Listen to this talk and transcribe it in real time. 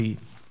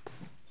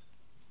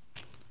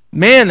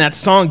Man, that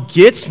song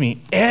gets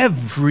me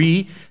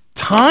every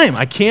time.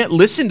 I can't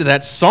listen to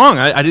that song.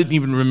 I didn't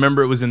even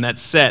remember it was in that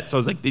set, so I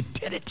was like, they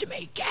did it to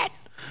me again.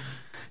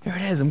 Here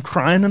it is. I'm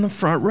crying in the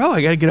front row.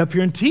 I got to get up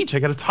here and teach. I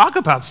got to talk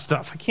about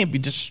stuff. I can't be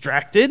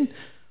distracted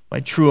by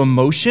true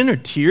emotion or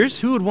tears.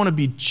 Who would want to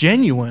be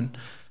genuine?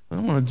 I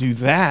don't want to do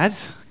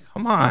that.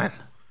 Come on.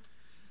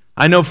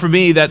 I know for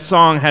me, that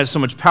song has so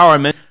much power. I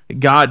meant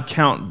God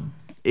count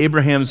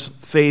Abraham's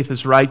faith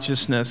as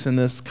righteousness in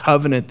this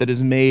covenant that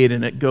is made,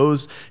 and it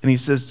goes, and he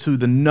says, to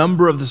the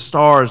number of the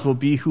stars will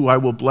be who I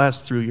will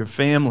bless through your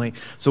family.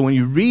 So when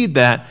you read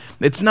that,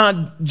 it's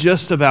not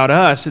just about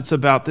us, it's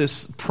about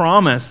this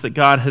promise that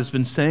God has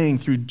been saying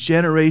through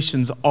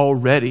generations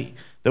already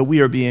that we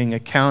are being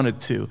accounted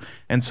to.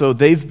 And so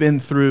they've been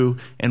through,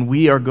 and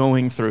we are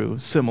going through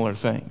similar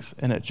things.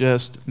 And it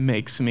just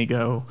makes me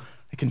go,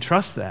 I can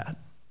trust that.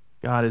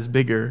 God is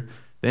bigger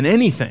than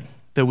anything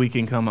that we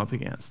can come up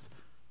against,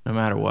 no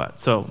matter what.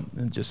 So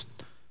it just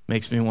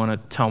makes me want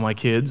to tell my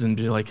kids and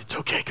be like, it's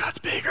okay, God's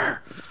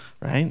bigger,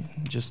 right?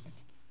 Just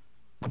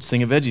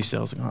sing a Veggie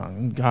Sales.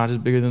 Oh, God is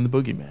bigger than the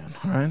boogeyman,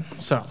 all right?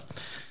 So,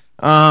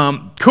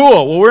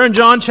 cool. Well, we're in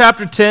John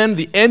chapter 10,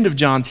 the end of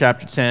John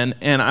chapter 10,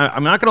 and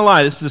I'm not going to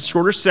lie, this is a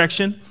shorter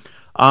section,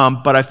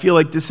 but I feel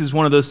like this is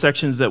one of those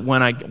sections that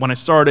when I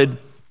started,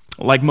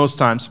 like most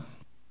times,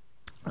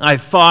 I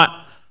thought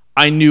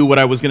I knew what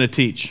I was going to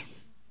teach.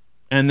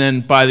 And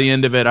then by the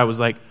end of it, I was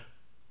like,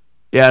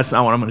 yeah, that's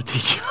not what I'm going to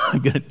teach you.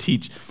 I'm going to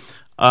teach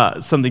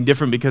something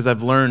different because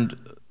I've learned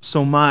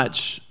so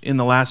much in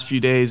the last few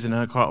days, and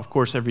of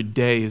course, every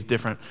day is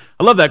different.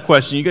 I love that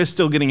question. You guys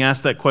still getting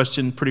asked that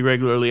question pretty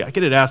regularly? I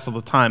get it asked all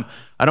the time.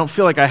 I don't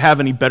feel like I have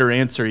any better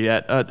answer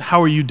yet.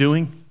 How are you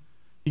doing?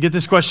 You get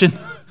this question?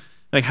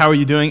 Like, how are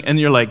you doing? And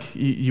you're like,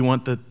 you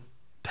want the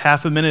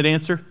half-a-minute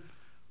answer?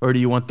 Or do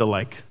you want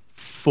the,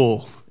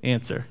 full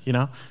answer,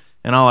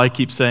 And all I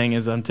keep saying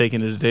is I'm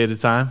taking it a day at a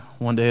time,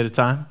 one day at a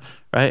time,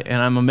 right?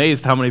 And I'm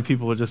amazed how many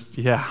people are just,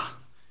 yeah.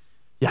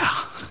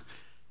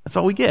 That's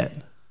all we get.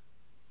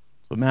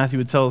 That's what Matthew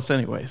would tell us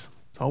anyways.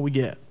 That's all we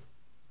get.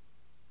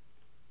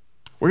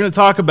 We're going to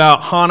talk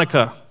about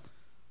Hanukkah,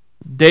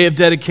 Day of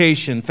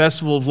Dedication,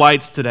 Festival of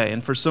Lights today.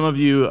 And for some of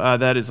you,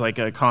 that is like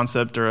a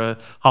concept or a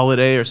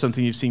holiday or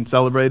something you've seen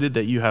celebrated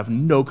that you have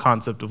no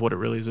concept of what it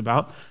really is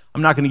about.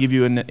 I'm not going to give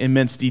you an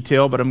immense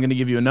detail, but I'm going to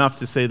give you enough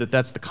to say that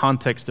that's the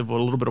context of a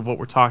little bit of what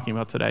we're talking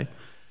about today.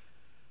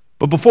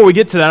 But before we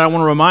get to that, I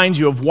want to remind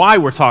you of why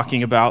we're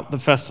talking about the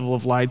Festival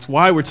of Lights,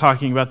 why we're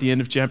talking about the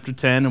end of chapter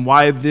 10, and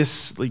why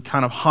this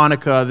kind of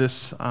Hanukkah,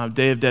 this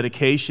Day of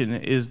Dedication,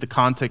 is the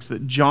context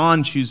that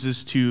John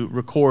chooses to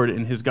record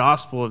in his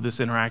gospel of this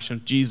interaction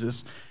with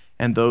Jesus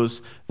and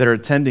those that are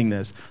attending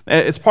this.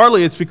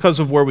 It's because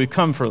of where we've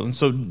come from. And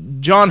so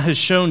John has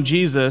shown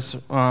Jesus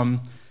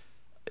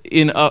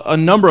in a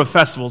number of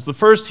festivals. The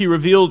first,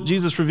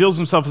 Jesus reveals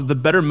himself as the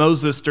better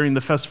Moses during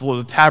the Festival of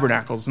the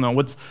Tabernacles. Now,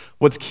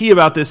 what's key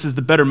about this is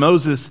the better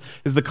Moses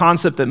is the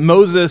concept that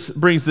Moses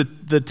brings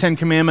the Ten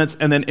Commandments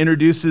and then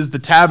introduces the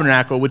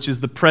tabernacle, which is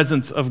the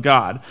presence of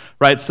God,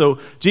 right? So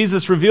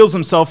Jesus reveals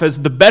himself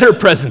as the better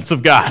presence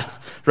of God,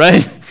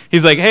 right?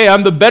 He's like, hey,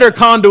 I'm the better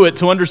conduit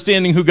to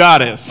understanding who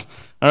God is.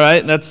 All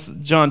right, that's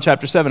John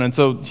chapter 7. And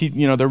so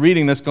they're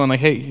reading this going like,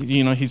 hey,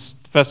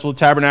 Festival of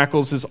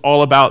Tabernacles is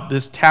all about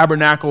this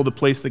tabernacle, the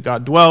place that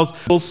God dwells,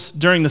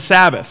 during the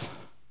Sabbath.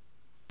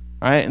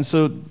 All right, and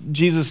so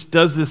Jesus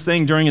does this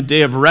thing during a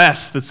day of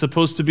rest that's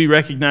supposed to be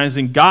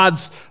recognizing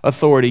God's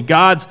authority,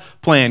 God's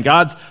plan,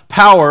 God's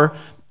power.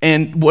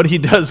 And what he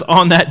does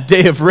on that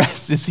day of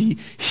rest is he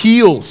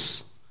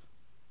heals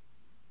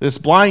this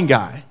blind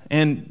guy.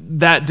 And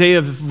that day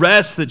of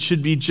rest that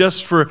should be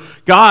just for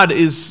God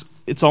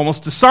it's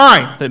almost a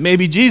sign that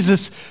maybe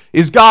Jesus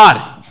is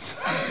God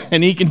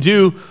and he can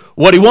do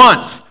what he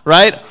wants,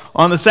 right,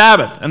 on the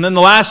Sabbath. And then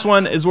the last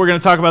one is we're going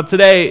to talk about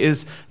today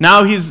is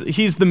now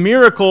he's the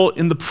miracle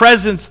in the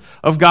presence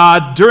of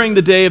God during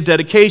the Day of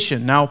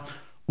Dedication. Now,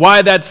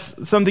 why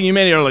that's something you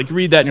may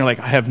read that and you're like,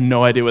 I have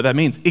no idea what that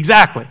means.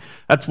 Exactly.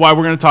 That's why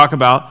we're going to talk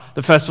about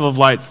the Festival of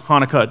Lights,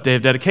 Hanukkah, Day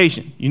of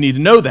Dedication. You need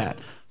to know that.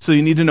 So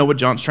you need to know what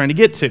John's trying to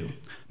get to.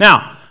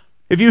 Now,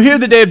 if you hear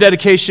the Day of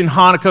Dedication,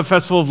 Hanukkah,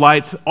 Festival of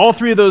Lights, all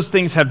three of those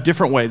things have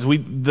different ways.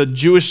 The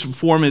Jewish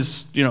form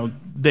is,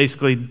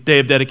 basically Day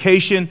of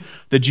Dedication.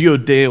 The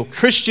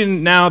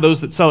Judeo-Christian now,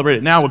 those that celebrate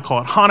it now would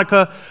call it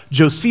Hanukkah.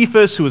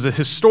 Josephus, who was a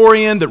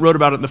historian that wrote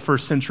about it in the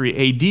 1st century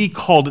AD,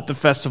 called it the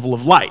Festival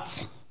of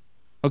Lights.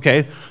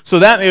 Okay, so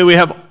that way we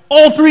have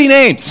all three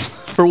names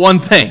for one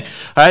thing.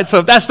 All right, so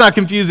if that's not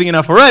confusing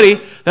enough already,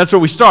 that's where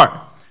we start.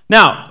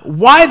 Now,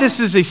 why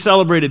this is a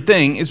celebrated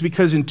thing is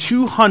because in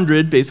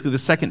 200, basically the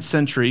 2nd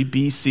century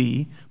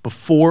BC,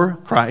 before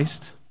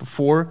Christ,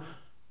 before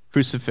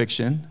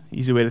crucifixion,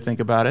 easy way to think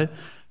about it,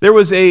 there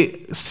was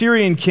a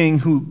Syrian king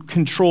who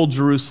controlled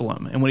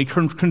Jerusalem. And when he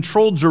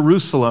controlled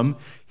Jerusalem,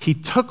 he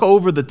took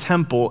over the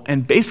temple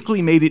and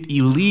basically made it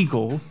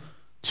illegal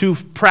to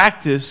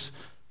practice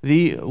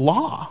the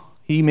law.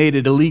 He made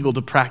it illegal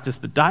to practice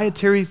the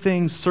dietary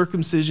things,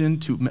 circumcision,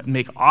 to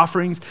make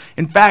offerings.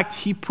 In fact,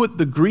 he put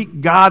the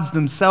Greek gods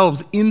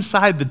themselves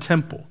inside the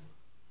temple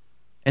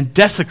and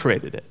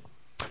desecrated it.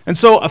 And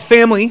so a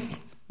family,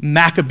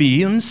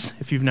 Maccabees,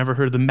 if you've never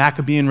heard of the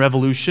Maccabean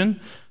Revolution,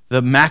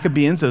 the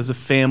Maccabees as a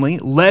family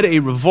led a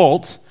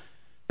revolt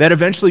that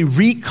eventually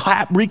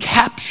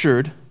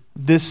recaptured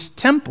this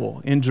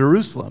temple in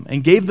Jerusalem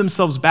and gave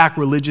themselves back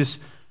religious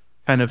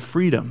kind of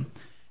freedom.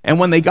 And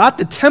when they got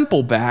the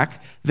temple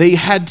back, they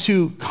had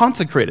to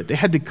consecrate it. They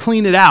had to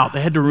clean it out.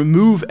 They had to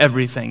remove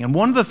everything. And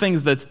one of the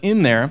things that's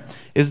in there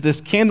is this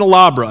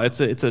candelabra. It's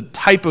a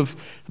type of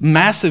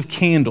massive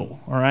candle,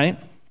 all right,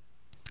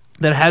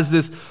 that has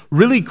this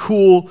really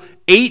cool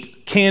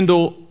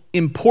 8-candle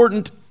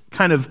important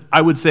kind of,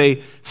 I would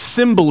say,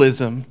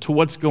 symbolism to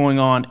what's going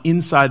on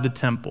inside the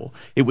temple.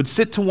 It would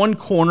sit to one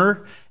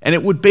corner, and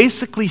it would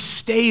basically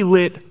stay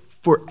lit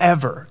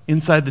forever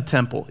inside the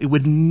temple. It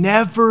would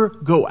never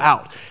go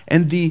out.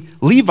 And the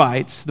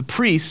Levites, the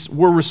priests,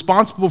 were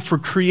responsible for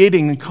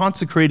creating and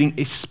consecrating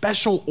a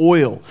special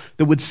oil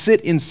that would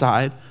sit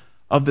inside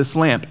of this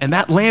lamp. And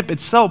that lamp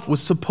itself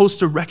was supposed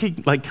to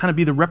kind of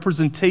be the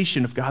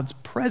representation of God's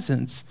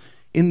presence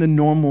in the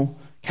normal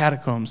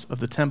catacombs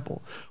of the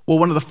temple. Well,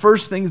 one of the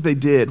first things they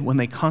did when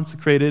they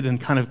consecrated and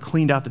kind of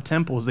cleaned out the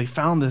temple is they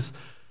found this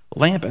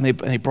lamp and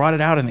they brought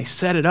it out and they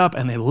set it up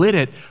and they lit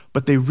it,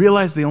 but they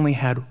realized they only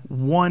had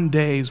 1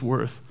 day's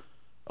worth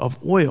of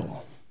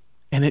oil,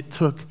 and it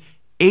took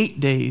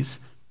 8 days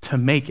to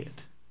make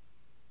it.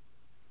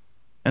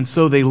 And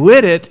so they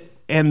lit it,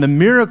 and the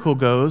miracle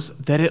goes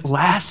that it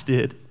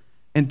lasted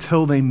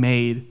until they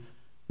made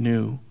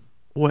new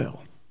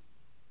oil.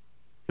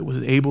 It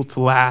was able to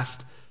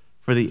last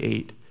for the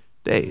 8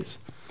 days.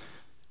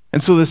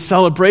 And so the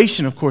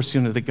celebration, of course,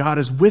 that God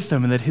is with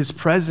them and that his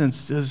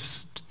presence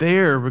is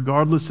there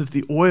regardless of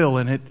the oil,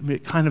 and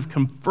it kind of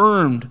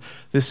confirmed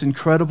this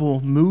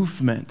incredible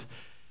movement.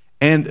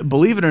 And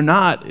believe it or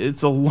not,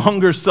 it's a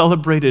longer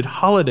celebrated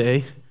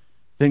holiday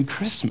than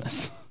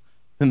Christmas,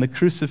 than the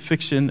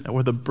crucifixion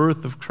or the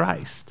birth of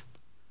Christ.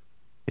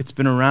 It's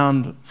been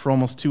around for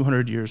almost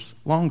 200 years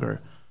longer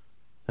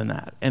than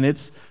that. And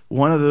it's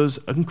one of those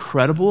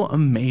incredible,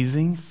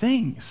 amazing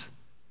things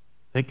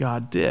that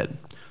God did.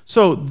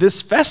 So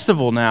this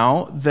festival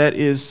now that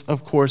is,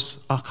 of course,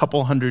 a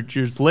couple hundred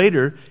years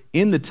later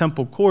in the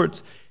temple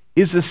courts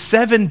is a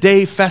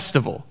 7-day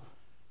festival.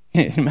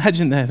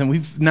 Imagine that. And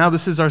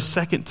this is our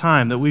second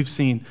time that we've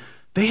seen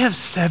they have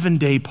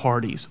 7-day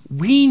parties.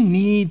 We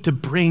need to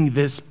bring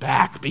this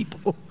back,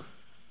 people.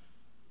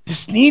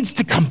 This needs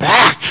to come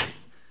back.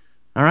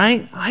 All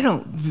right?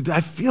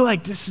 I feel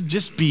like this would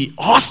just be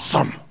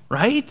awesome,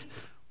 right?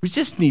 We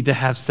just need to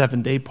have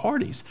 7-day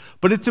parties.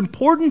 But it's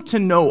important to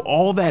know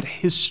all that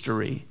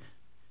history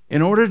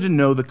in order to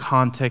know the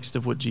context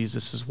of what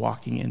Jesus is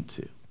walking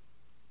into.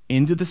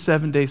 Into the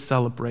 7-day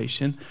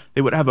celebration.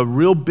 They would have a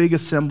real big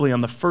assembly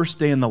on the first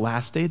day and the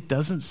last day. It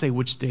doesn't say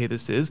which day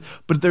this is,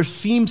 but there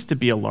seems to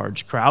be a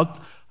large crowd.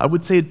 I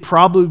would say it'd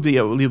probably be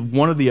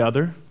one or the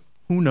other.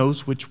 Who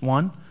knows which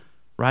one,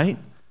 right?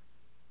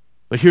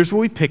 But here's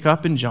where we pick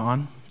up in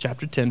John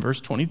chapter 10,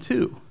 verse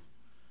 22.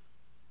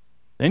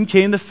 Then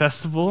came the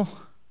festival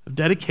of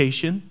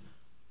dedication,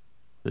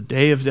 the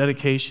day of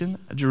dedication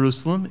at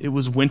Jerusalem. It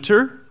was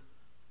winter.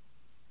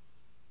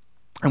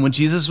 And when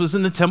Jesus was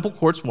in the temple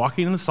courts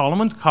walking in the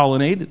Solomon's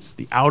colonnade, it's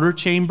the outer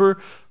chamber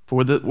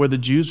where the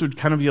Jews would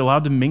kind of be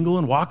allowed to mingle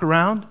and walk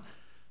around.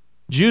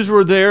 Jews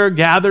were there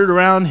gathered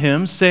around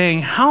him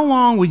saying, "How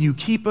long will you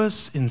keep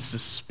us in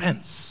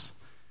suspense?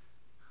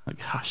 Oh,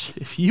 gosh,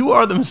 if you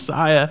are the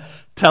Messiah,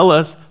 tell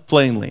us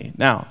plainly."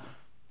 Now,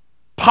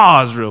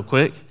 pause real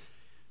quick.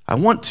 I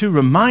want to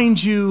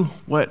remind you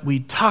what we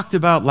talked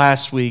about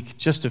last week,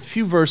 just a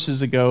few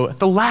verses ago, at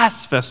the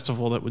last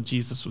festival that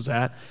Jesus was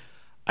at.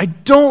 I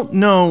don't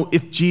know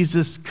if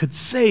Jesus could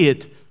say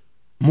it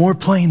more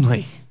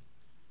plainly.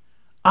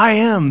 I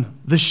am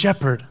the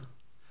shepherd.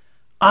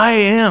 I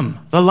am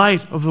the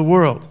light of the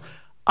world.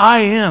 I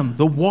am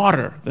the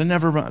water that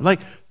never runs.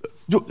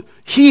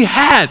 He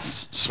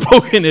has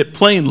spoken it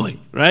plainly,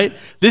 right?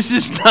 This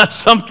is not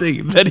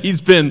something that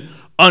he's been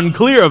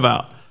unclear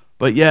about,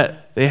 but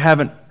yet they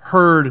haven't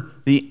heard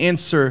the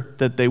answer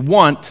that they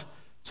want,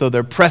 so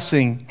they're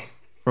pressing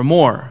for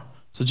more.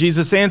 So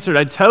Jesus answered,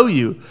 "I tell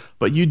you,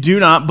 but you do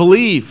not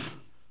believe.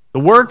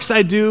 The works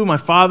I do, my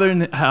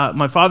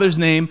Father's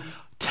name,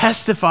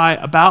 testify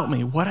about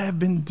me. What I have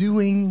been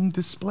doing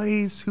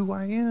displays who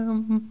I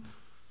am.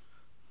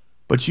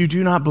 But you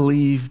do not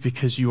believe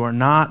because you are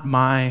not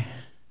my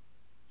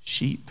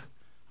sheep."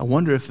 I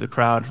wonder if the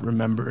crowd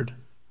remembered,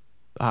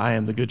 I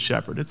am the good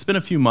shepherd. It's been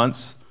a few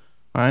months,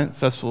 right?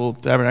 Festival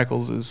of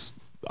Tabernacles is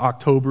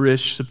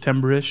October-ish,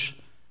 September-ish.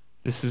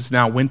 This is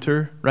now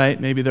winter, right?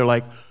 Maybe they're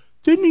like,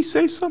 "Didn't he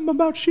say something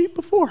about sheep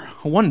before?"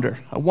 I wonder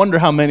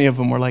how many of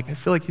them were like, "I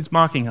feel like he's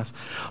mocking us."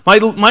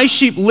 My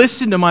sheep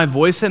listen to my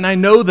voice, and I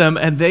know them,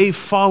 and they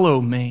follow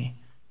me.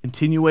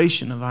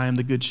 Continuation of I am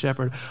the good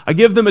shepherd. I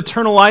give them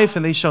eternal life,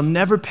 and they shall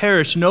never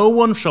perish. No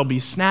one shall be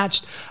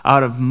snatched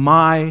out of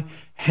my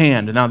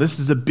hand. Now, this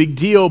is a big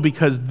deal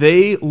because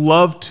they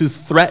love to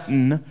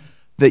threaten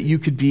that you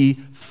could be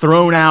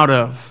thrown out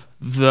of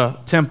the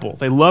temple.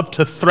 They love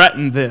to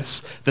threaten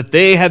this, that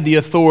they had the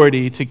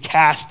authority to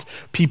cast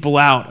people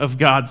out of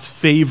God's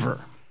favor.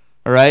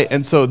 All right?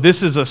 And so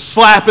this is a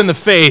slap in the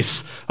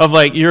face of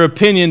like, your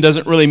opinion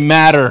doesn't really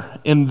matter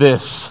in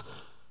this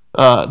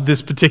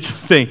particular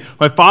thing.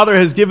 My Father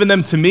has given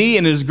them to me,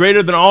 and it is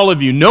greater than all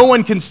of you. No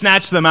one can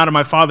snatch them out of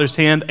my Father's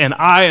hand, and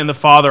I and the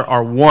Father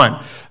are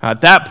one.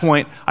 At that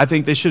point, I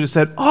think they should have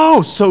said,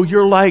 oh, so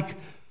you're like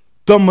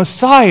the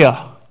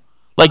Messiah.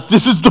 Like,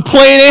 this is the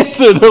plain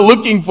answer they're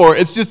looking for.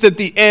 It's just at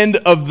the end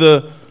of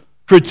the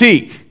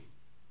critique.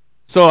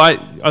 So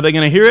are they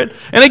going to hear it?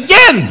 And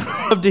again,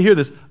 I love to hear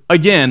this.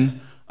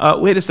 Again,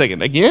 wait a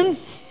second, again?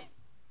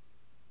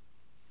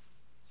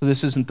 So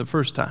this isn't the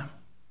first time.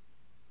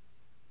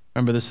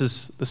 Remember, this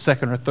is the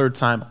second or third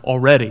time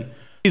already.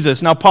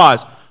 Jesus, now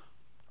pause.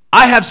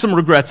 I have some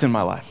regrets in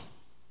my life.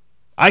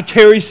 I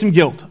carry some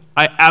guilt.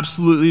 I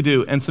absolutely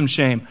do, and some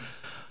shame.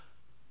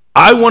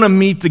 I want to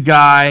meet the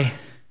guy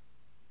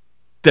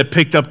that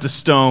picked up the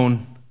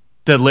stone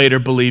that later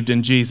believed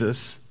in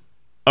Jesus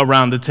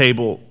around the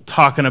table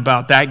talking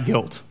about that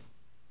guilt.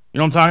 You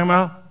know what I'm talking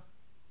about?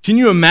 Can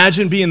you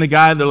imagine being the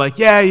guy they're like,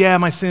 yeah,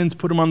 my sins,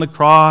 put him on the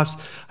cross.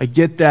 I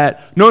get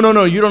that. No,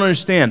 you don't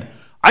understand.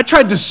 I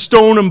tried to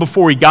stone him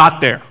before he got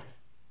there.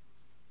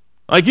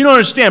 Like, you don't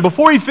understand.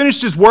 Before he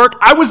finished his work,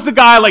 I was the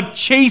guy like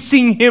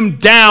chasing him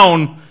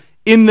down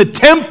in the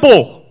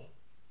temple.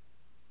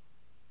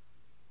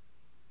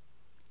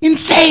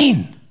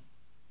 Insane.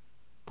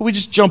 But we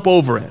just jump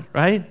over it,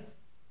 right?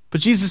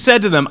 But Jesus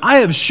said to them, I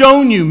have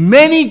shown you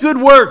many good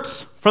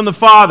works from the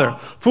Father.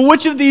 For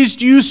which of these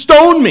do you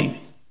stone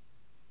me?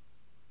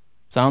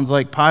 Sounds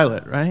like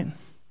Pilate, right?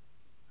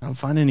 I don't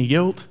find any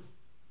guilt.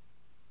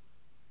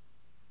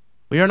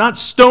 We are not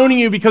stoning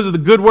you because of the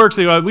good works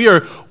that you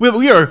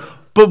are,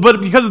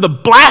 but because of the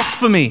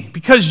blasphemy,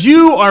 because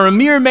you are a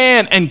mere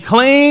man and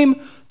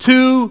claim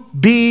to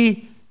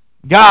be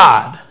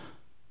God.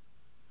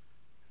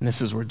 And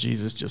this is where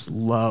Jesus just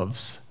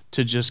loves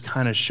to just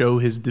kind of show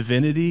his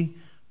divinity,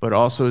 but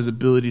also his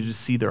ability to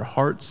see their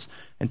hearts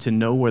and to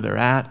know where they're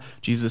at.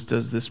 Jesus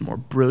does this more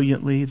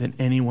brilliantly than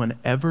anyone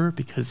ever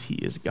because he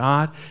is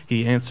God.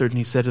 He answered and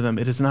he said to them,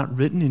 it is not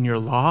written in your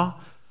law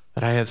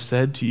that I have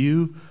said to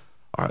you,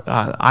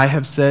 I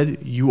have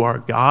said you are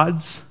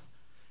gods.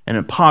 And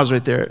then pause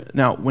right there.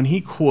 Now, when he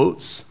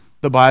quotes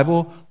the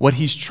Bible, what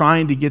he's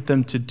trying to get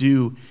them to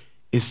do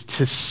is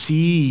to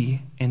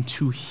see and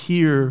to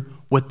hear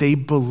what they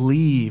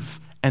believe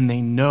and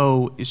they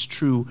know is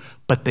true,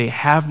 but they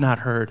have not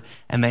heard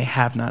and they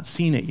have not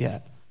seen it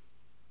yet.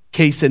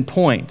 Case in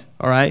point,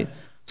 all right?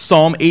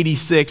 Psalm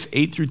 86,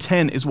 8 through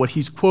 10 is what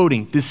he's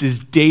quoting. This is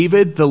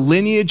David, the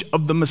lineage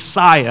of the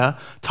Messiah,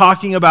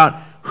 talking about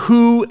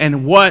who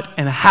and what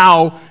and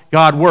how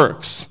God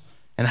works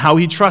and how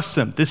he trusts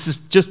him. This is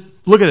just,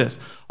 look at this.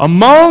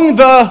 Among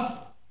the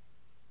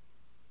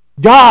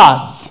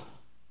gods,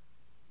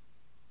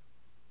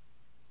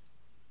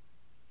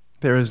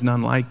 there is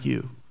none like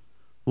you.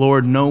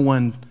 Lord,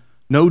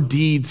 no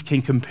deeds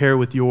can compare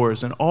with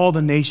yours, and all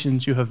the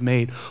nations you have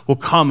made will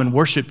come and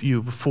worship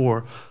you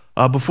before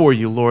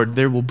you, Lord.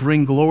 They will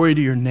bring glory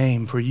to your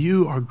name, for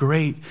you are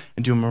great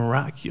and do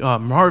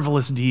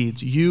marvelous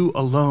deeds. You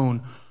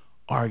alone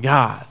are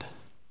God.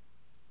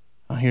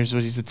 Now here's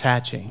what he's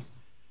attaching.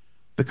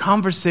 The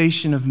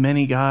conversation of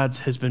many gods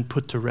has been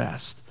put to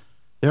rest.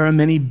 There are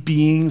many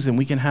beings, and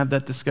we can have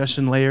that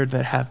discussion later,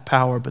 that have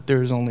power, but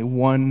there is only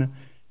one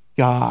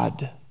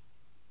God.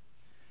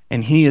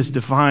 And he is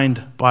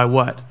defined by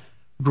what?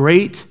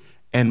 Great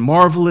and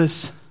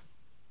marvelous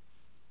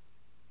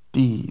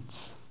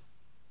deeds.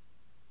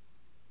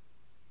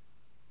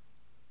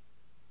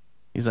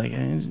 He's like,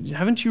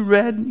 haven't you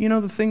read,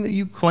 the thing that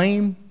you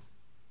claim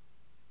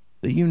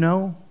that you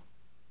know?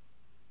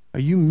 Are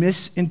you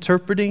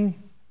misinterpreting?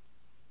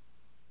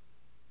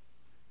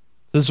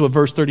 This is what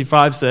verse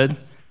 35 said.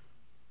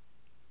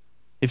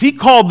 If he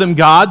called them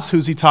gods,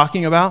 who's he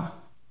talking about?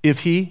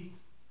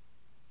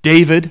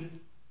 David.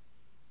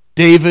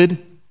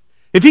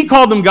 If he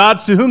called them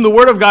gods to whom the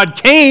word of God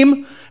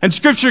came, and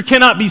scripture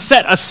cannot be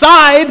set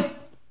aside,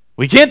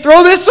 we can't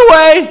throw this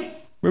away.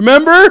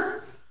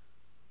 Remember?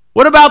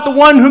 What about the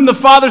one whom the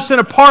Father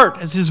sent apart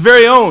as his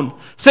very own,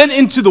 sent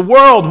into the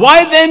world?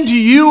 Why then do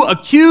you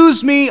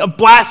accuse me of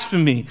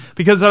blasphemy?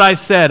 Because that I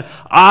said,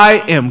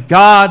 I am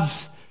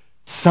God's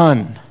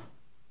son.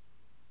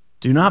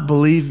 Do not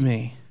believe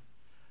me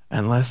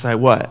unless I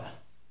what?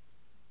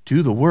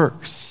 Do the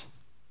works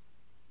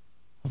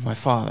of my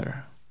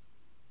Father.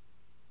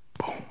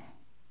 Boom.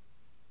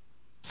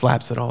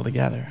 Slaps it all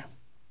together.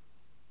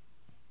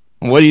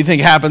 And what do you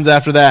think happens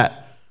after that?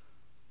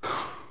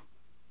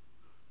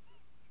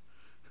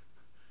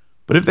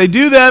 But if they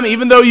do them,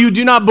 even though you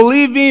do not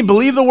believe me,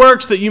 believe the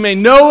works, that you may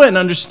know and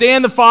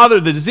understand the Father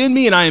that is in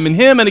me and I am in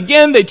him. And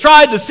again, they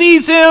tried to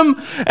seize him,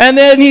 and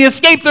then he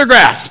escaped their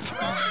grasp.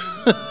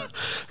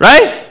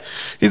 Right?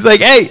 He's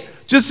like, hey,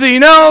 just so you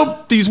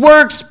know, these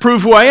works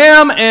prove who I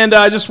am, and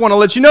I just want to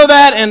let you know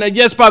that. And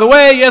yes, by the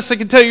way, yes, I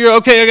can tell you,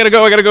 okay, I gotta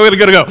go.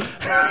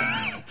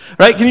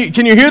 Right?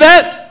 Can you hear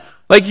that?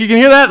 Like, you can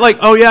hear that? Like,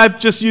 oh yeah, I've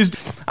just used,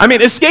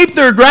 escape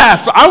their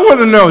grasp. I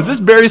want to know, is this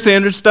Barry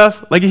Sanders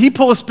stuff? Like, did he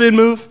pull a spin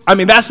move?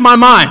 That's my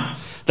mind.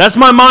 That's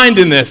my mind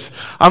in this.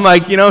 I'm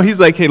like, he's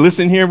like, hey,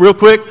 listen here real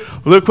quick,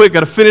 got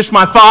to finish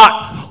my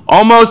thought.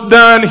 Almost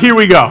done. Here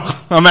we go.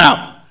 I'm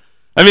out.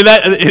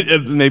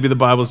 Maybe the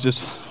Bible's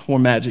just more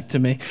magic to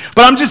me.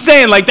 But I'm just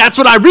saying, like, that's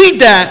what I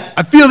read that.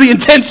 I feel the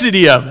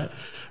intensity of it,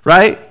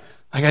 right?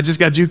 Like, I just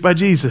got juked by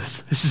Jesus.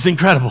 This is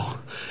incredible.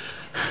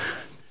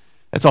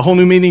 That's a whole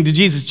new meaning to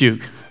Jesus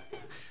juke.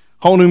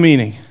 Whole new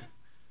meaning.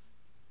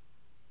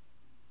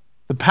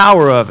 The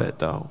power of it,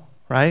 though,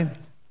 right?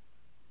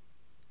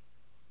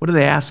 What do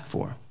they ask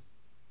for?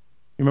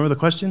 You remember the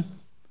question?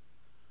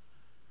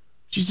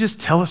 Would you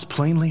just tell us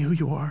plainly who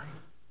you are?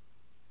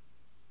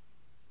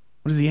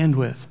 What does he end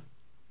with?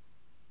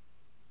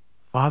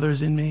 Father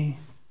is in me,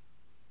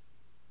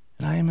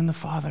 and I am in the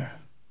Father.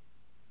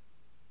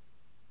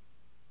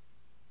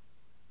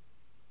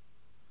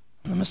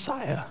 I'm the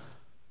Messiah.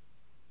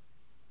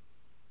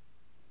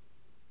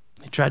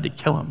 They tried to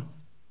kill him.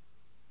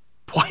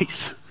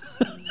 Twice.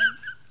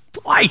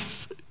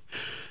 Twice.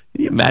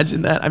 Can you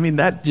imagine that?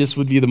 That just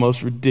would be the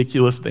most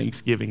ridiculous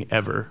Thanksgiving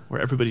ever,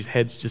 where everybody's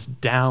head's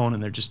just down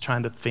and they're just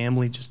trying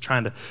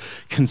to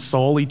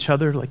console each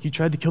other. Like, you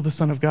tried to kill the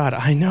Son of God.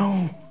 I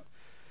know.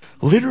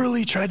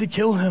 Literally tried to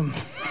kill him.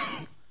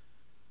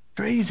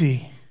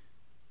 Crazy.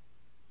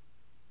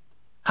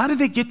 How did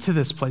they get to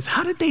this place?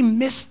 How did they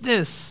miss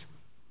this?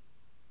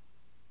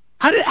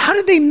 How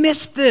did they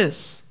miss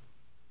this?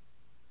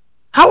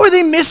 How are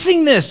they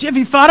missing this? Have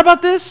you thought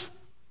about this?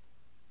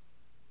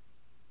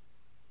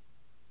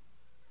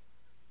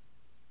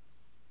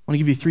 I want to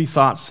give you 3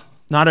 thoughts,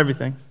 not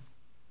everything.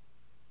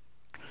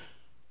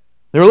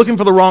 They were looking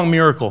for the wrong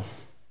miracle.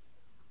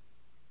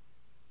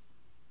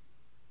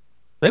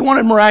 They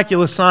wanted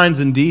miraculous signs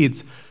and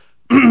deeds.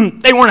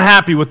 They weren't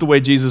happy with the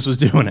way Jesus was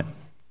doing it.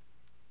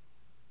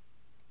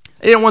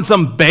 They didn't want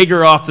some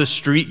beggar off the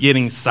street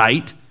getting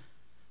sight.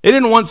 They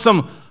didn't want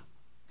some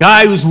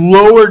guy who's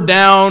lowered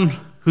down,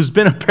 who's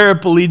been a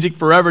paraplegic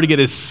forever, to get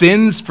his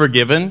sins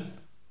forgiven.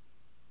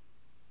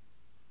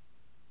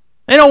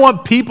 They don't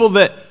want people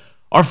that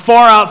are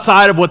far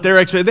outside of what they're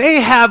expecting.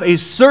 They have a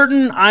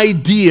certain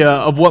idea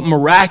of what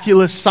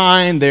miraculous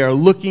sign they are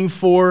looking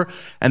for,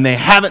 and they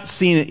haven't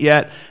seen it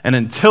yet. And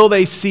until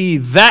they see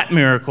that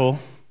miracle,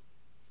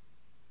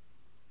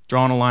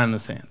 drawing a line in the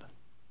sand.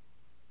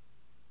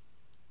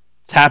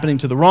 It's happening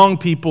to the wrong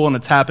people, and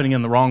it's happening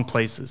in the wrong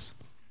places.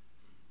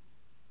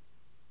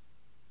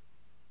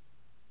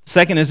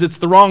 Second is, it's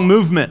the wrong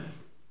movement.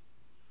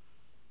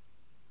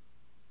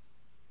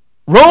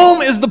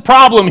 Rome is the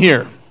problem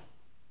here.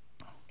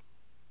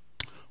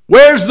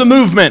 Where's the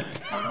movement?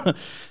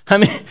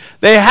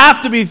 They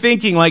have to be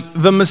thinking like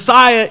the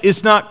Messiah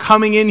is not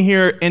coming in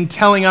here and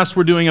telling us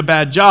we're doing a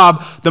bad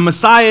job. The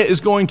Messiah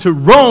is going to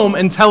Rome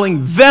and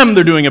telling them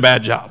they're doing a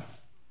bad job.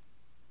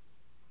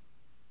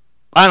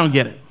 I don't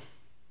get it.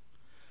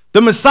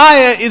 The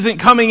Messiah isn't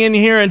coming in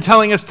here and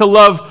telling us to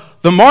love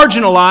the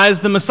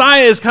marginalized. The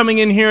Messiah is coming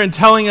in here and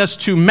telling us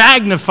to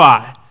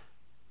magnify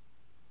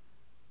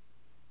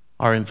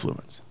our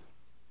influence,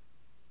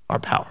 our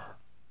power.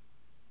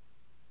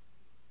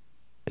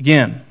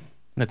 Again,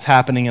 it's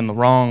happening in the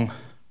wrong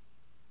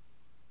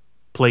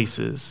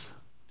places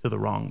to the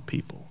wrong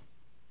people.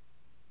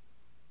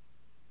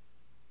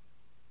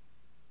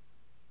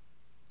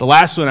 The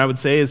last one I would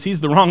say is he's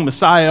the wrong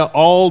Messiah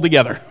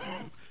altogether.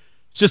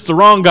 It's just the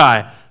wrong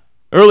guy.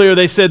 Earlier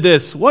they said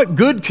this, what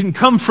good can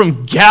come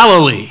from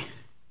Galilee?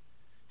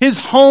 His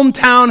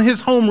hometown,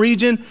 his home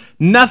region,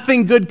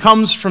 nothing good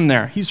comes from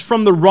there. He's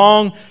from the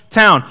wrong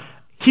town.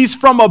 He's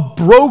from a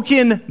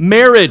broken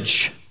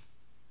marriage.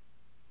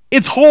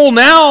 It's whole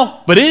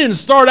now, but it didn't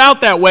start out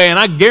that way, and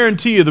I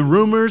guarantee you the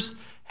rumors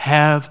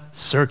have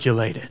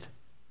circulated.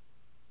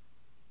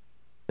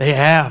 They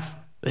have.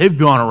 They've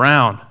gone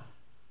around.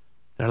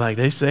 They're like,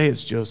 they say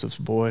it's Joseph's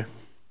boy,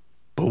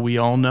 but we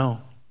all know.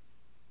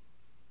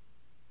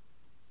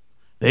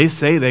 They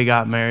say they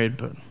got married,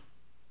 but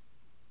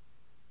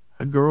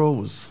a girl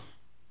was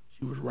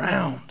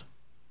round.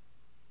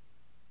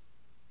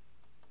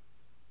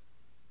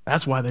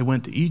 That's why they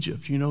went to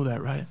Egypt. You know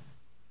that, right?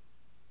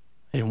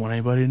 They didn't want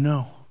anybody to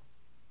know.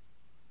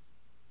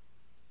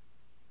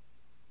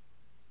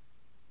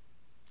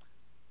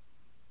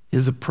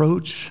 His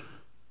approach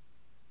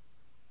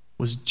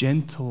was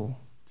gentle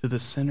to the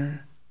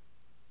sinner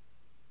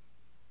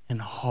and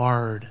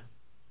hard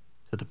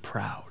to the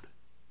proud.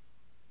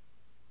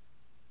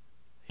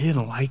 They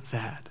didn't like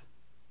that.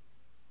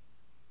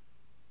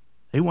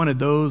 They wanted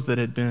those that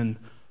had been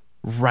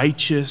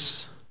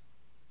righteous,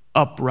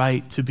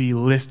 upright to be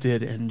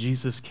lifted, and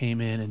Jesus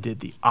came in and did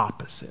the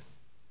opposite.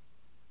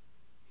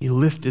 He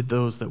lifted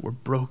those that were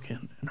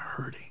broken and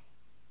hurting.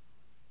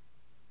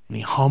 And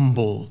he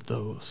humbled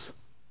those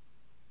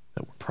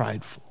that were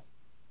prideful.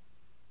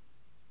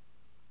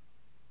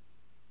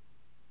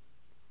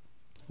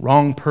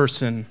 wrong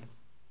person,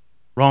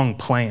 wrong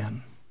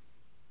plan.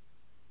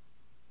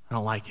 I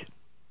don't like it.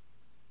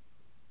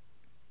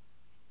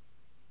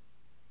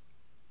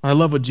 I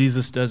love what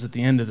Jesus does at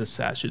the end of this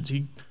passage.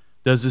 He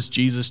does this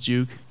Jesus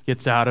juke,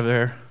 gets out of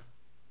there,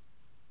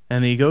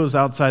 and he goes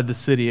outside the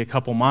city a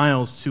couple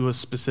miles to a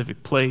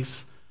specific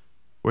place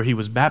where he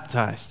was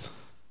baptized.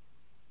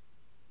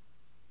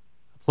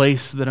 A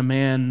place that a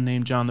man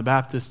named John the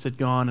Baptist had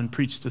gone and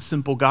preached a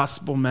simple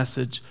gospel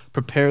message,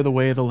 prepare the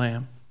way of the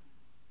Lamb.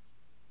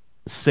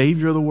 The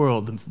Savior of the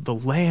world, the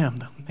Lamb,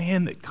 the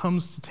man that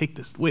comes to take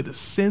this away, the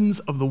sins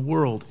of the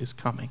world is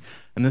coming.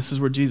 And this is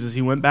where Jesus,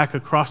 he went back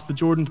across the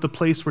Jordan to the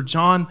place where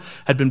John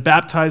had been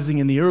baptizing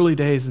in the early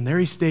days, and there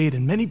he stayed,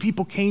 and many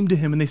people came to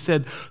him, and they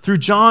said, through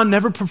John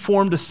never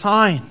performed a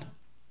sign.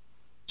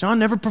 John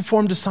never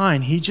performed a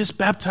sign. He just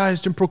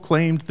baptized and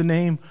proclaimed the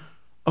name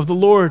of the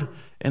Lord.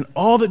 And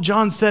all that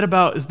John said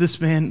about is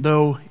this man,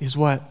 though, is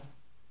what?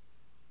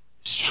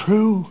 It's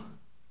true.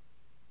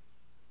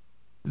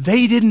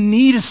 They didn't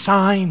need a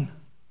sign.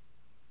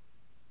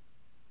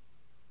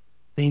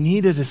 They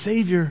needed a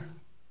Savior.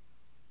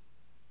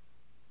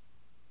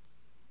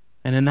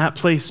 And in that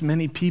place,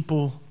 many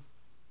people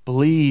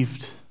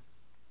believed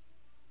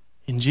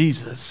in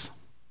Jesus.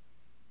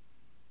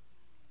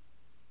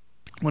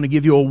 I want to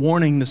give you a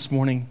warning this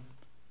morning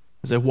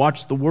as I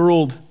watch the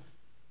world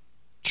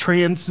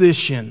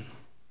transition.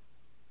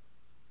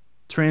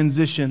 If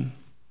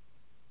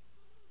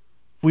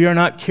we are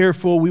not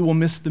careful, we will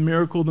miss the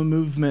miracle, the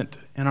movement,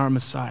 and our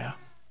Messiah.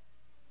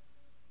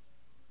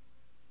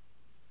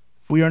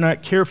 If we are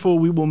not careful,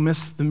 we will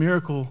miss the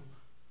miracle,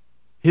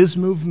 his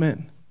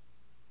movement,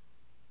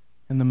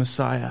 and the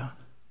Messiah.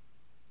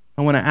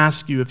 I want to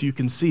ask you if you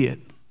can see it.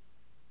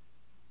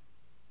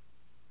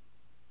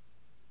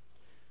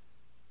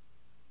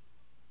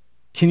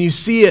 Can you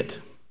see it?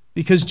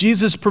 Because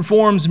Jesus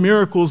performs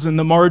miracles in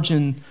the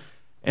margin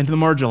and the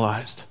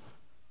marginalized.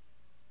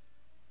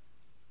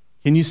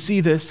 Can you see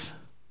this?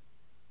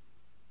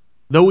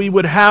 Though we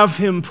would have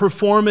him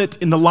perform it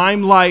in the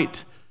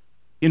limelight,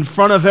 in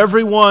front of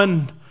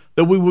everyone,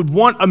 that we would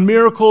want a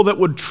miracle that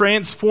would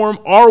transform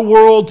our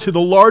world to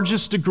the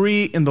largest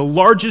degree in the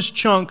largest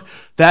chunk,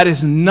 that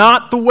is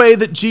not the way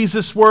that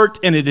Jesus worked,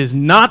 and it is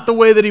not the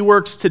way that he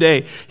works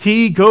today.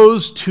 He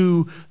goes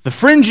to the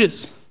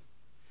fringes.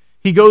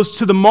 He goes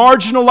to the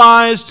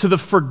marginalized, to the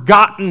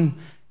forgotten,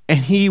 and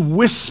he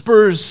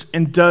whispers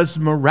and does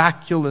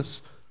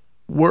miraculous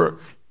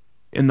work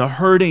in the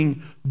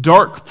hurting,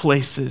 dark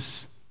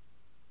places,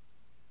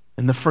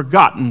 in the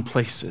forgotten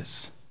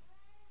places.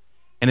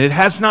 And it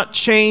has not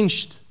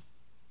changed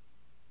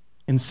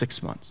in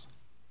 6 months.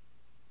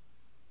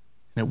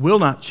 And it will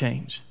not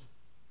change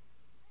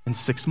in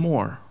 6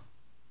 more.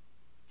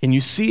 Can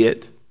you see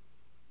it?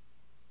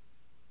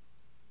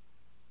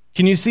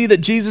 Can you see that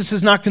Jesus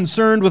is not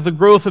concerned with the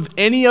growth of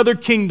any other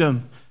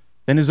kingdom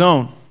than his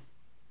own?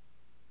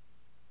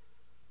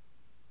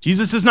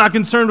 Jesus is not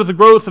concerned with the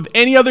growth of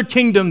any other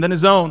kingdom than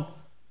his own.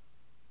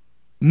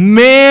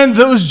 Man,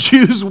 those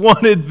Jews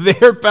wanted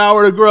their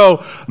power to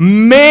grow.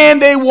 Man,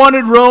 they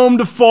wanted Rome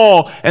to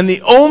fall. And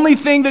the only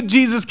thing that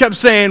Jesus kept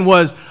saying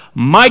was,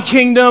 my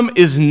kingdom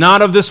is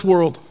not of this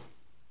world.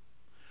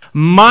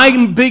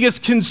 My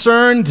biggest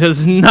concern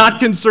does not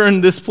concern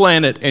this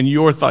planet and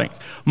your things.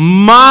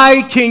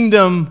 My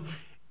kingdom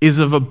is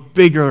of a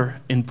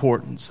bigger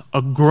importance,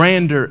 a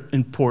grander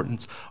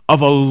importance, of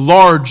a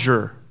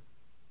larger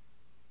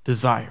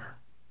desire.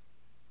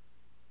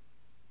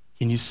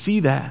 Can you see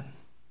that?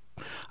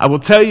 I will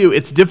tell you,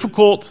 it's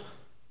difficult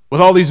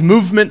with all these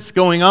movements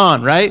going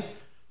on, right?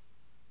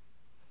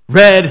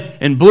 Red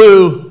and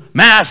blue,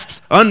 masks,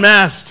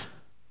 unmasked,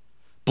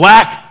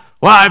 black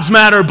lives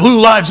matter, blue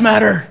lives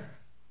matter.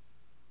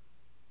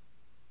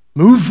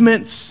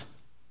 Movements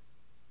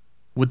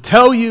would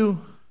tell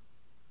you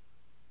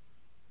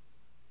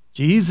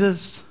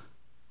Jesus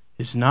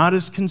is not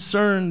as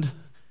concerned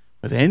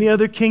with any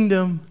other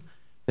kingdom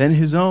than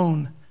his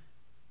own.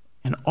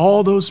 And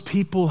all those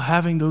people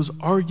having those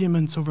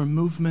arguments over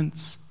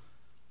movements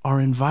are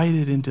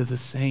invited into the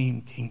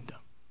same kingdom.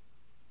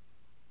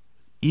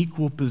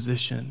 Equal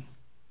position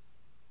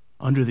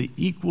under the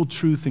equal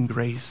truth and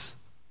grace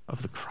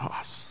of the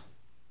cross.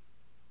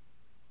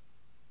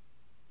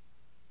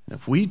 And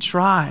if we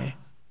try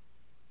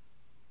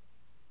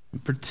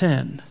and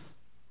pretend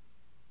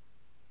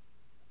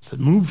it's a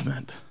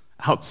movement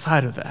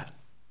outside of that,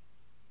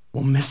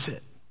 we'll miss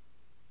it.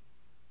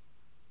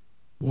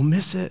 We'll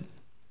miss it.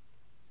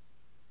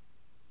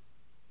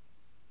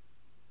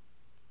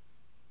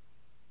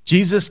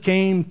 Jesus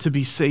came to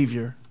be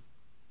Savior,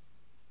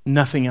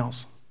 nothing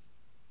else.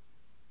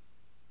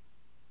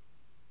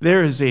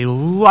 There is a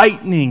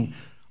lightning,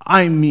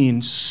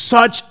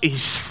 such a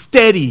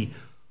steady,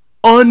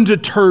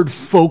 undeterred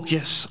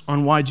focus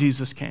on why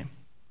Jesus came.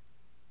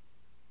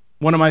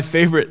 One of my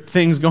favorite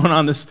things going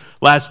on this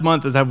last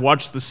month is I've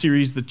watched the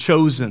series The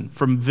Chosen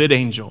from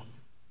VidAngel.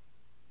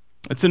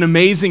 It's an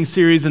amazing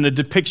series and a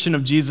depiction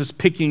of Jesus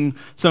picking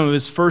some of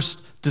his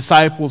first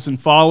disciples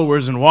and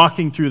followers and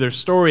walking through their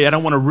story. I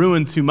don't want to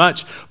ruin too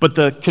much, but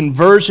the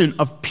conversion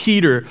of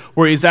Peter,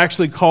 where he's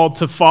actually called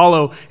to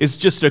follow, is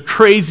just a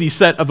crazy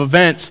set of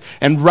events.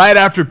 And right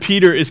after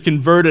Peter is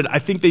converted, I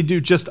think they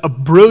do just a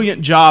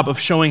brilliant job of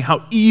showing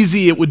how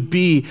easy it would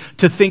be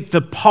to think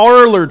the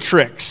parlor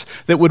tricks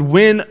that would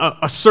win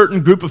a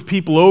certain group of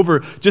people over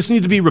just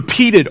need to be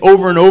repeated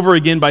over and over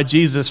again by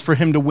Jesus for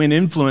him to win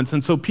influence.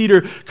 And so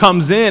Peter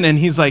comes in and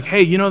he's like,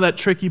 hey, you know that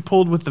trick you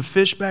pulled with the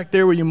fish back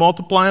there where you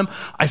multiply them?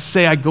 I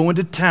say I go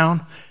into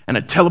town and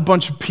I tell a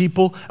bunch of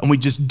people and we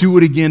just do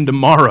it again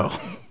tomorrow.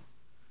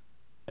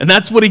 And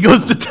that's what he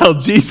goes to tell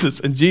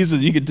Jesus. And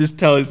Jesus, you could just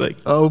tell, he's like,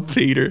 oh,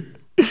 Peter,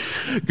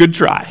 good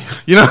try.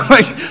 You know,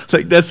 like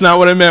that's not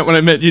what I meant when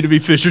I meant you to be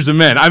fishers of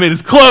men. I mean,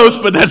 it's close,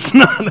 but that's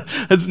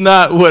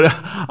not what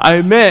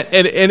I meant.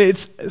 And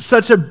it's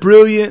such a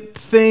brilliant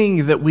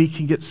thing that we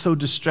can get so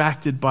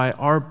distracted by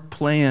our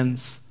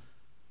plans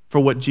for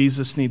what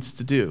Jesus needs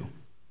to do.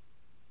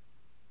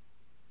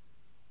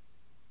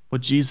 What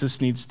Jesus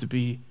needs to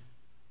be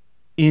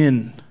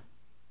in.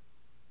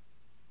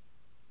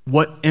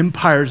 What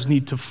empires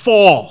need to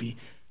fall, be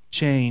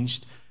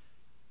changed.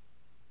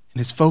 And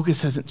his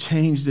focus hasn't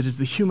changed. It is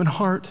the human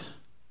heart.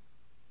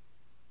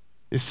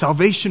 It is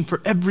salvation for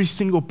every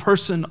single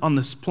person on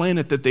this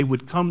planet, that they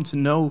would come to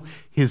know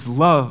his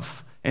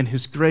love and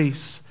his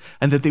grace,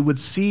 and that they would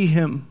see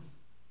him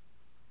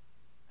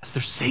as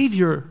their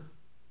Savior.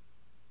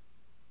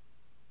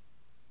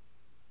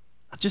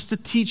 Not just a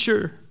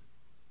teacher,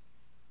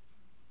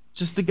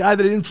 just a guy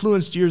that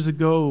influenced years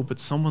ago, but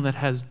someone that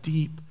has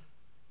deep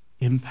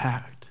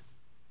impact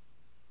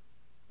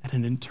at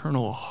an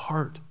internal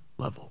heart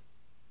level.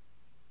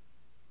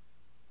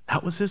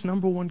 That was his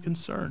number one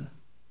concern.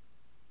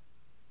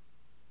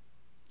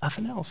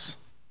 Nothing else.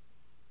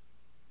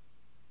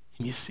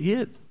 Can you see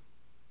it?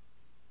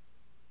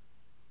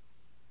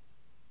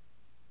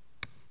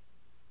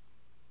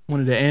 I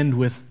wanted to end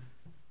with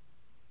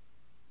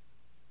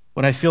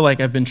what I feel like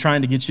I've been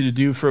trying to get you to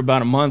do for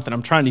about a month, and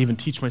I'm trying to even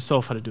teach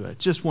myself how to do it. I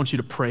just want you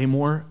to pray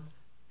more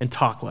and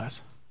talk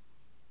less.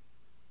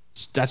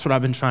 That's what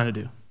I've been trying to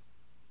do.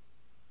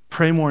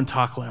 Pray more and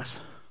talk less.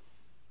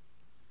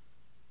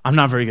 I'm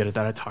not very good at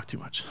that. I talk too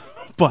much.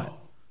 But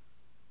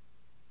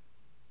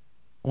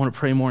I want to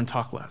pray more and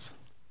talk less.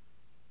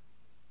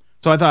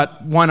 So I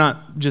thought, why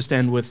not just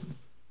end with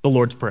the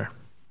Lord's Prayer?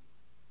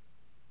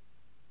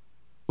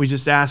 We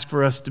just ask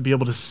for us to be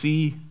able to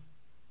see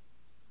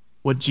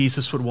what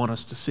Jesus would want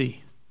us to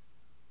see.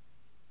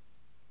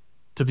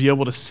 To be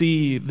able to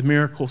see the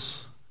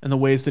miracles and the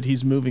ways that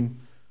he's moving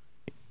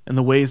and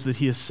the ways that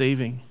he is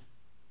saving.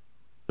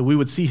 That we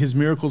would see his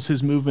miracles,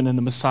 his movement, and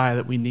the Messiah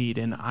that we need.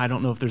 And I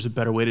don't know if there's a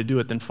better way to do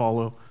it than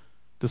follow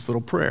this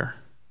little prayer.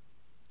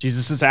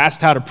 Jesus has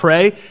asked how to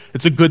pray.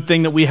 It's a good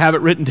thing that we have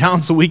it written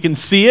down so we can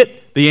see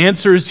it. The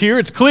answer is here.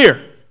 It's clear.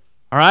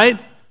 All right?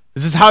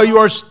 This is how you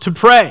are to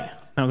pray.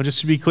 Now,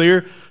 just to be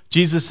clear,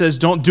 Jesus says,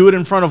 don't do it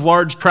in front of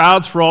large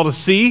crowds for all to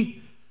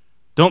see.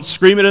 Don't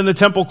scream it in the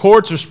temple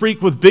courts or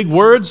speak with big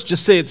words.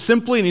 Just say it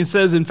simply. And he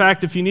says, in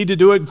fact, if you need to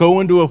do it, go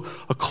into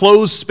a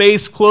closed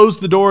space, close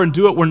the door, and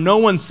do it where no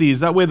one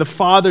sees. That way the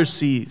Father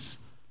sees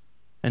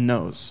and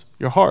knows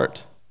your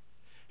heart.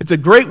 It's a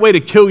great way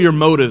to kill your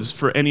motives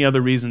for any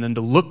other reason than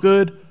to look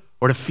good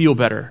or to feel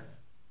better.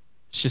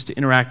 It's just to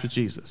interact with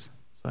Jesus.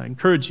 So I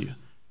encourage you,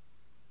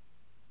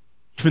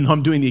 even though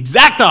I'm doing the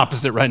exact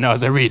opposite right now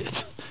as I read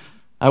it,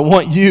 I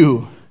want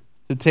you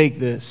to take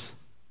this,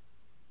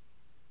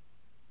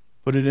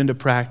 put it into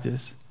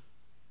practice,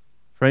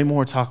 pray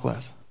more, talk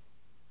less.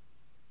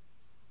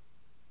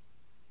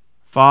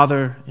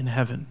 Father in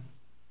heaven,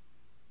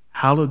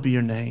 hallowed be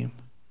your name.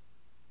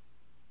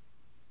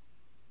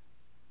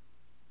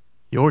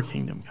 Your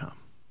kingdom come.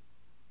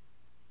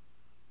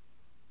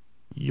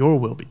 Your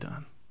will be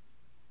done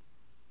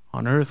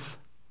on earth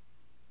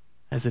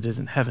as it is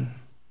in heaven.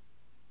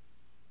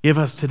 Give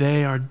us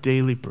today our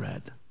daily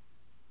bread,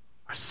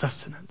 our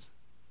sustenance.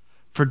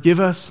 Forgive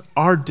us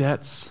our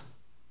debts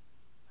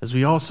as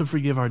we also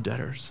forgive our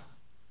debtors.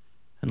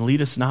 And lead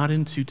us not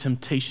into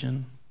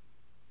temptation,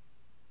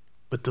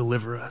 but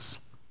deliver us.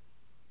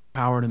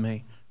 Power to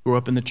me. Grew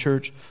up in the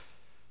church.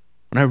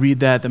 When I read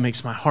that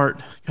makes my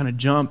heart kind of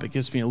jump. It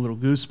gives me a little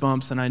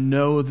goosebumps. And I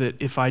know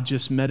that if I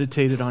just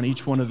meditated on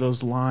each one of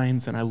those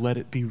lines and I let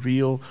it be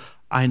real,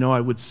 I know I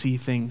would see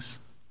things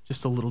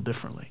just a little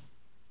differently.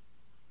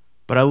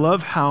 But I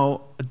love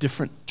how a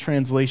different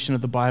translation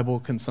of the Bible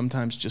can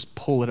sometimes just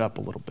pull it up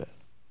a little bit.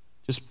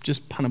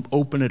 Just kind of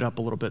open it up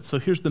a little bit. So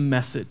here's the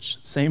Message,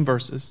 same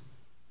verses.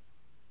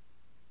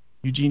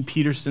 Eugene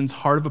Peterson's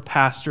heart of a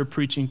pastor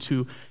preaching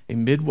to a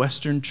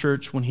Midwestern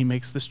church when he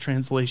makes this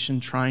translation,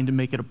 trying to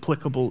make it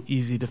applicable,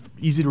 easy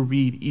to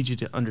read, easy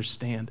to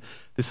understand.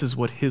 This is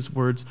what his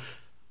words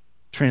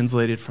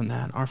translated from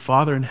that. Our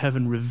Father in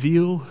heaven,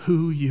 reveal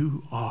who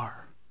you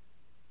are.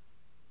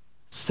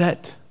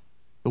 Set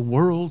the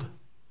world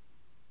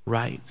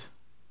right.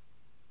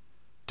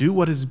 Do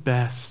what is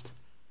best,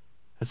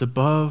 as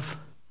above,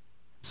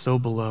 so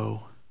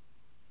below.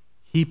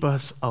 Keep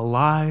us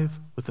alive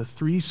with the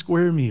 3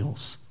 square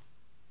meals.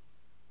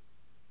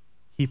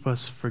 Keep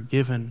us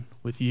forgiven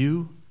with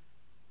you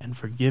and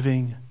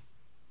forgiving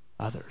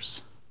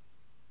others.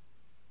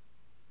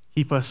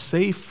 Keep us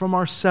safe from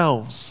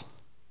ourselves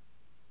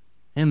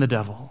and the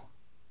devil.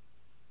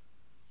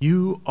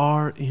 You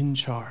are in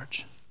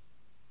charge,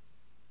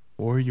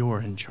 or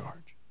you're in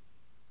charge.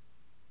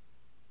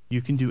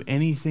 You can do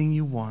anything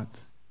you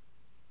want.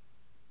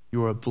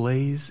 You're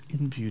ablaze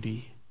in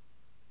beauty.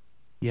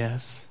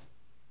 Yes,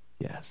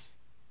 yes,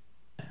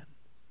 amen.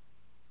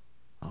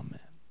 Amen.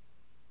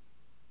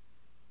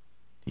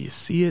 Do you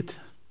see it?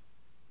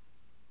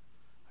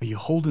 Are you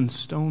holding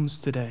stones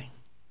today?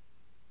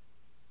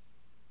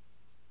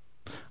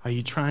 Are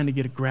you trying to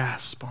get a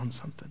grasp on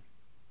something?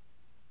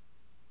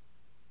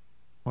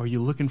 Or are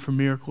you looking for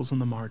miracles on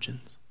the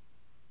margins?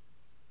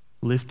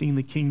 Lifting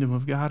the kingdom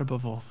of God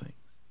above all things.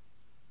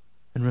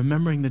 And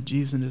remembering that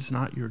Jesus is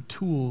not your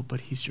tool,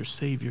 but he's your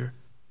Savior.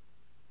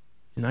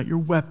 He's not your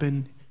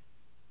weapon.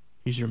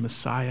 He's your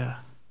Messiah.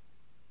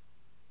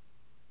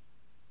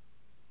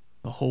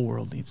 The whole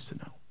world needs to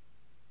know.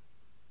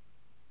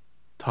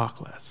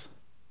 Talk less.